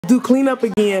do cleanup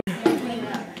again. Clean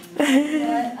up. But I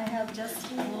have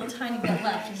just a little tiny bit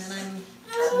left, and then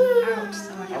I'm out,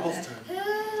 so I have to go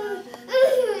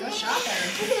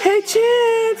shopping. Hey,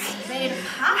 Chance. Say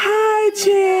hi. Hi,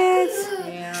 Chance.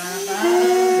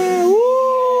 Yeah, Woo.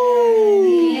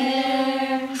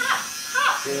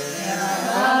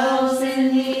 bottles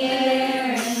in the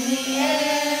air, in the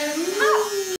air.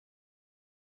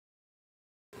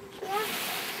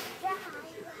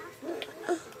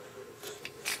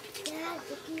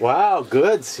 Wow,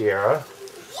 good, Sierra.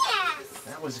 Yes!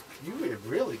 That was, you were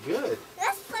really good.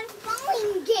 Let's play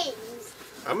bowling games.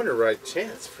 I'm gonna ride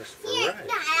Chance for a Yeah, ride.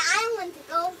 no, I want to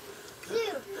go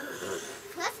too.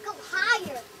 Let's go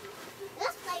higher.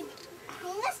 Let's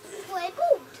play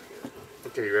boat.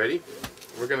 Okay, you ready?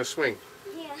 We're gonna swing.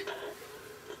 Yeah.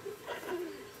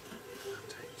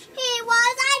 He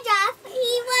was a Jeff,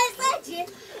 he was legend,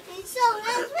 and so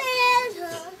was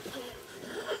Winter.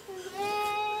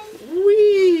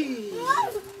 Whee!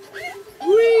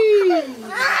 Whee!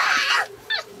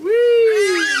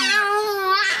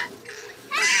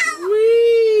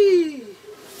 Whee!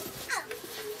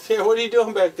 Sierra, what are you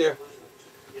doing back there?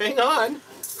 Hang on.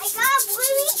 I got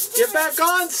Bluey. Get back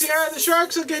on, Sierra. The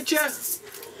sharks will get you.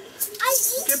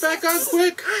 Get back on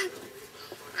quick.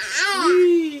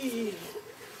 Whee!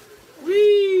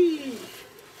 Whee!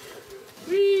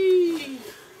 Whee!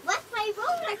 What's my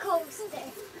roller coaster?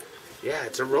 Yeah,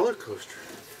 it's a roller coaster.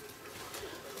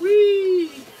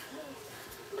 Whee!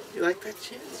 You like that,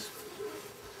 Chance?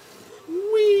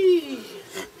 Whee!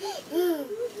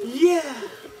 Yeah!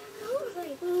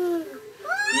 Yeah!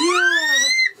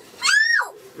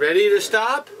 Ready to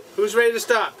stop? Who's ready to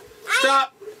stop?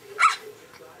 Stop!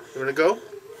 You wanna go?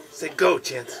 Say go,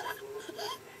 Chance.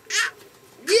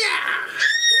 Yeah!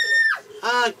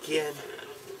 Again.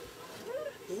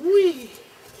 Whee!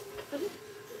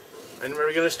 And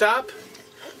we're gonna stop?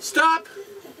 Stop!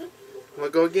 Wanna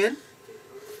go again?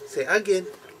 Say again.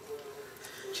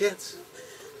 Chance.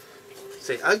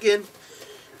 Say again.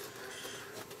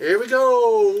 Here we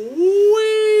go.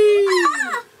 Whee!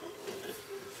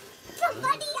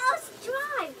 Somebody else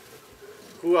drive.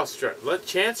 Who else drive? Let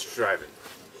Chance drive it.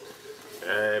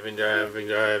 Driving, driving,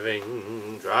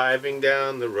 driving, driving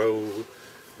down the road.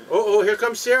 Oh, here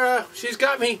comes Sierra. She's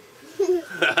got me.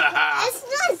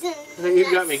 It's not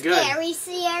You got me good. Scary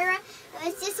Sierra.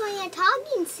 It's just when you're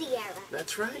talking Sierra.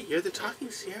 That's right. You're the talking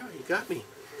Sierra. You got me.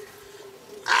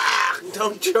 Ah!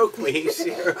 Don't choke me,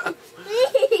 Sierra.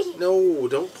 No,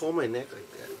 don't pull my neck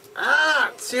like that.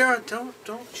 Ah! Sierra, don't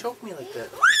choke me like that.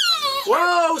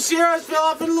 Whoa! Sierra fell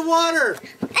off into the water.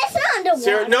 It's not underwater.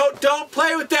 Sierra, no, don't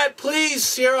play with that, please.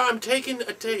 Sierra, I'm taking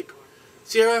a tape.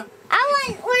 Sierra.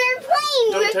 We're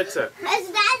playing. Don't touch that. Is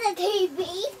that a TV?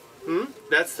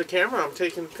 That's the camera. I'm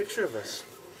taking a picture of us.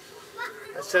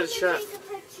 I said a shot. Take a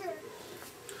picture.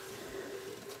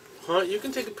 Huh? You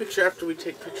can take a picture after we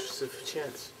take pictures of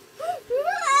Chance. Help!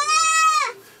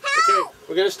 Okay,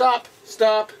 we're gonna stop.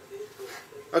 Stop.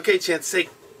 Okay, Chance,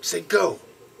 say go.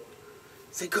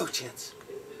 Say go, Chance.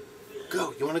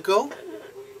 Go. You wanna go?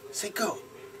 Say go.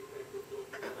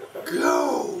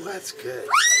 Go. That's good.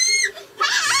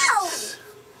 Help!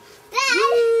 Dad,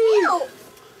 Whee! help!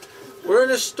 We're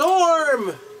in a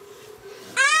storm.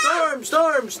 Storm,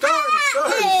 storm, storm, storm,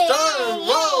 storm.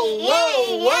 Whoa, whoa,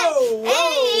 whoa,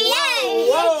 whoa,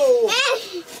 whoa.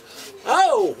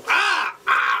 Oh, ah,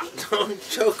 ah. Don't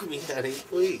choke me, honey,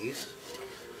 please.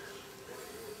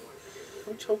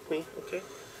 Don't choke me, okay?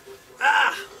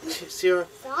 Ah, Sierra,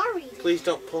 Sorry. please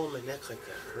don't pull on my neck like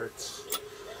that. It hurts.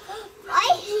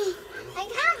 I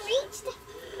can't reach the...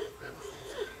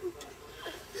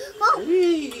 Oh,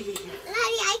 Whee, Daddy,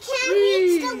 I can't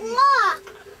reach the lock.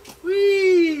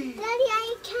 whee. Daddy,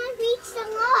 I can't reach the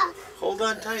lock. Hold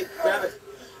on tight. Grab it.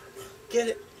 Get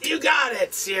it. You got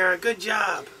it, Sierra. Good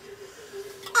job.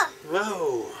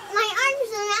 Whoa. My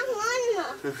arms are not long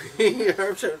enough. Your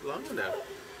arms aren't long enough.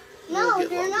 No, get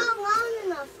they're longer. not long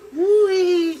enough.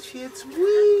 Whee, Chance,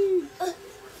 whee.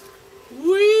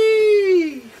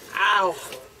 Whee. Ow,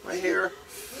 my hair.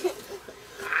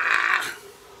 Ah,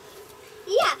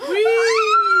 Yeah.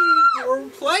 whee. We're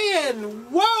playing.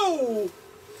 Whoa.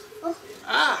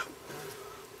 Ah.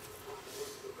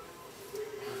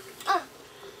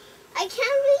 I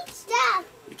can't reach that.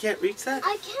 You can't reach that?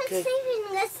 I can't Okay. save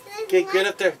unless Okay, get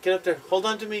up there. Get up there. Hold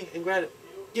on to me and grab it.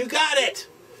 You got it.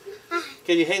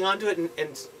 Can you hang on to it and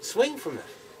swing from it?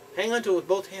 Hang on to it with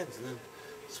both hands and then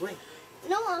swing.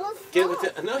 No, I'll Get it fall.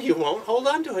 with the, no, you won't. Hold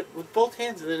on to it with both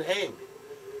hands and then hang.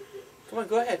 Come on,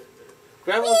 go ahead.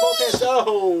 Grab it with both hands.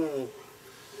 Oh!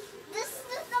 This is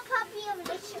the puppy of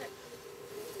the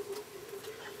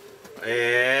shirt.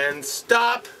 And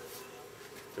stop.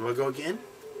 You want to go again?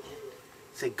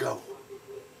 Say go.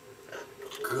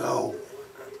 Go.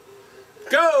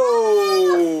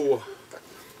 Go!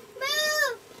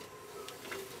 Move!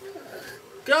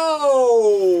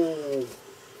 Go!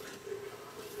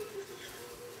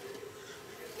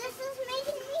 This is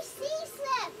making me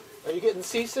seasick. Are you getting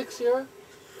seasick, Sierra?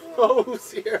 Oh,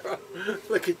 Sierra.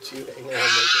 Look at you hanging on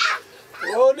there.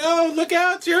 Oh no, look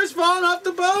out! Sierra's falling off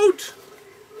the boat!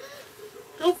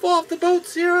 Don't fall off the boat,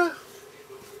 Sierra.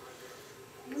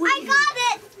 I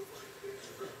got it!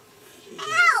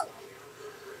 Ow!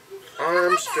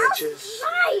 Arm stretches.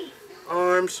 Right.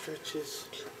 Arm stretches.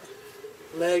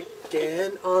 Leg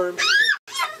and arm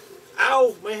stretches.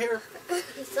 Ow, my hair.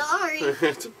 Sorry.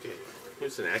 It's okay. It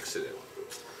was an accident.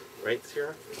 Right,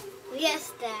 Sierra?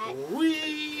 Yes, Dad.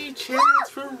 Wee! Chance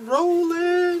for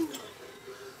rolling!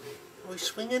 Are we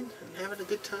swinging and having a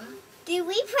good time? Did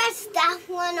we press that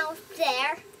one over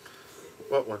there?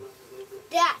 What one?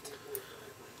 That.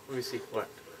 Let me see. What?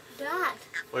 That.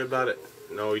 What about it?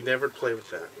 No, you never play with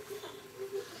that.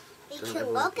 You can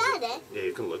look at it. Yeah,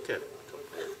 you can look at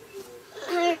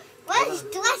it.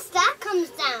 What's that comes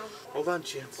down? Hold on,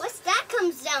 Chance. What's that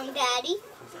comes down, Daddy?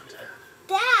 Hold on to that.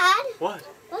 Dad, What?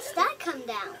 what's that come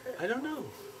down? I don't know.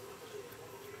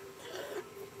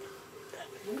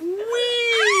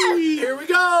 Whee! Here we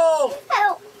go!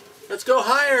 Help! Let's go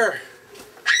higher.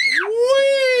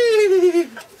 Whee!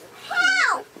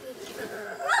 Help!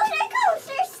 Roller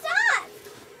coaster, stop!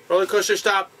 Roller coaster,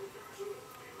 stop.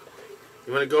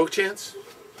 You want to go, Chance?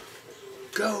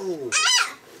 Go.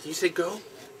 Ah! Can you say go?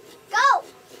 Go!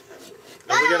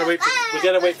 No, we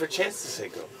gotta wait for Chance to say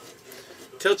go.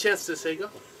 Tell Chance to say go.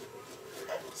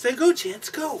 Say go, Chance,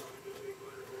 go.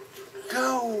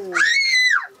 Go.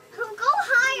 Go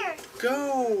higher.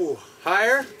 Go.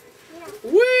 Higher. Yeah.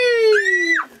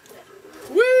 Whee!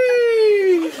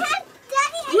 Whee!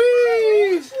 Daddy,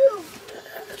 Whee! I you.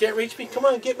 Can't reach me? Come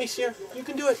on, get me, Sierra. You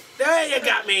can do it. There, you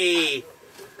got me.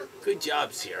 Good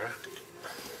job, Sierra.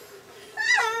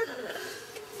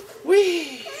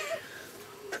 Whee!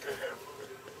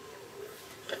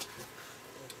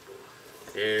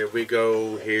 Here we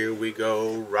go,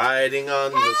 riding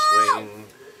on the swing.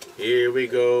 Here we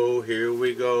go,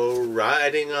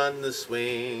 riding on the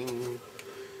swing.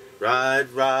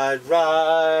 Ride, ride,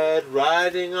 ride,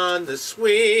 riding on the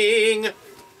swing.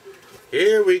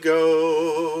 Here we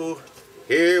go,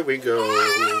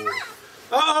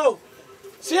 Uh-oh!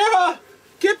 Sierra!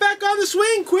 Get back on the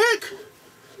swing, quick!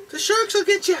 The sharks will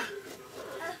get you!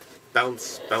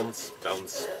 Bounce, bounce,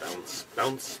 bounce, bounce,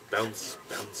 bounce, bounce,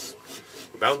 bounce.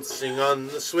 Bouncing on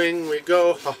the swing we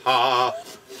go, ha ha,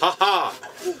 ha ha.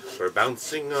 We're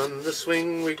bouncing on the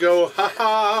swing we go, ha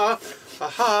ha, ha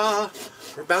ha.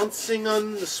 We're bouncing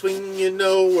on the swing, you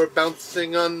know, we're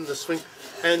bouncing on the swing.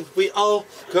 And we all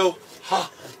go, ha,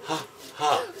 ha,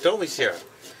 ha. Don't we, Sierra?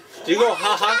 Do you go,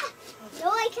 ha ha? No,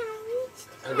 I can't reach.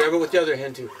 And grab it with the other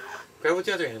hand, too. Grab it with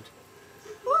the other hand.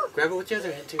 Whoa. Grab it with the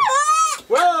other hand, too.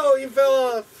 Whoa, you fell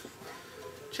off.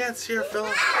 Chance here fell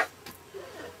off.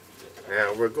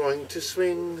 Now we're going to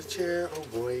swing the chair, oh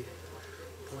boy,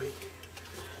 boy.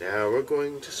 Now we're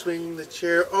going to swing the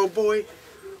chair, oh boy,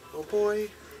 oh boy.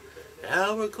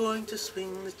 Now we're going to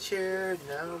swing the chair,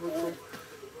 now we're going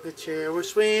the chair, we're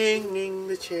swinging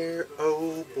the chair,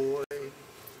 oh boy.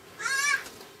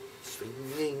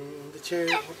 Swinging the chair,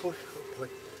 oh boy, oh boy,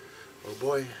 oh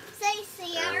boy. Say,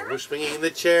 Now Sierra. we're swinging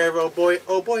the chair, oh boy,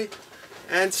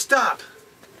 and stop.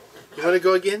 You want to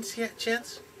go again,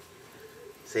 Chance?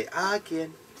 Say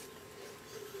again.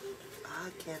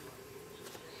 Again.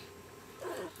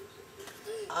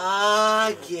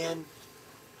 Again.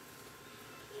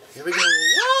 Here we go.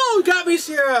 Whoa, got me,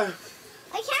 Sierra.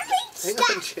 I can't reach Hang that.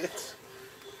 on, Chance.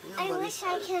 Hang on, I buddy. wish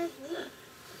I could reach.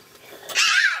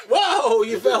 Whoa,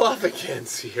 you fell off again,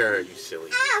 Sierra, you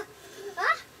silly. Ow.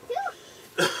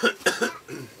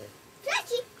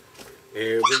 Stretchy.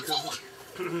 Here we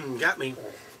go. Got me.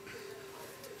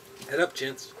 Head up,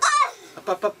 Chance. Up,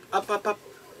 up, up, up, up, up.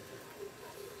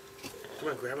 Come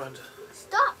on, grab onto.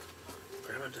 Stop.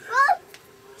 Grab onto that. Oh,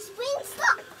 swing,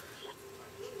 stop.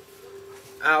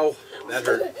 Ow, that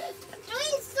hurt.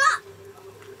 Swing, stop.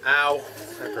 Ow,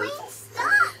 that hurt. Swing,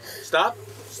 stop. Stop,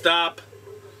 stop.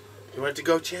 You want it to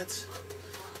go, Chance?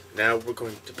 Now we're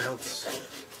going to bounce.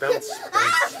 Bounce,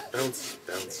 bounce, bounce,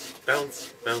 bounce,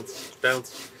 bounce,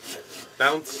 bounce,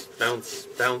 bounce, bounce,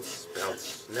 bounce,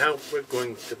 bounce. Now we're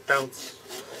going to bounce.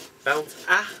 Bounce.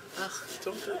 Ah,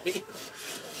 don't hurt me.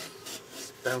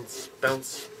 Bounce,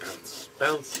 bounce, bounce,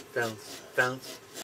 bounce, bounce, bounce,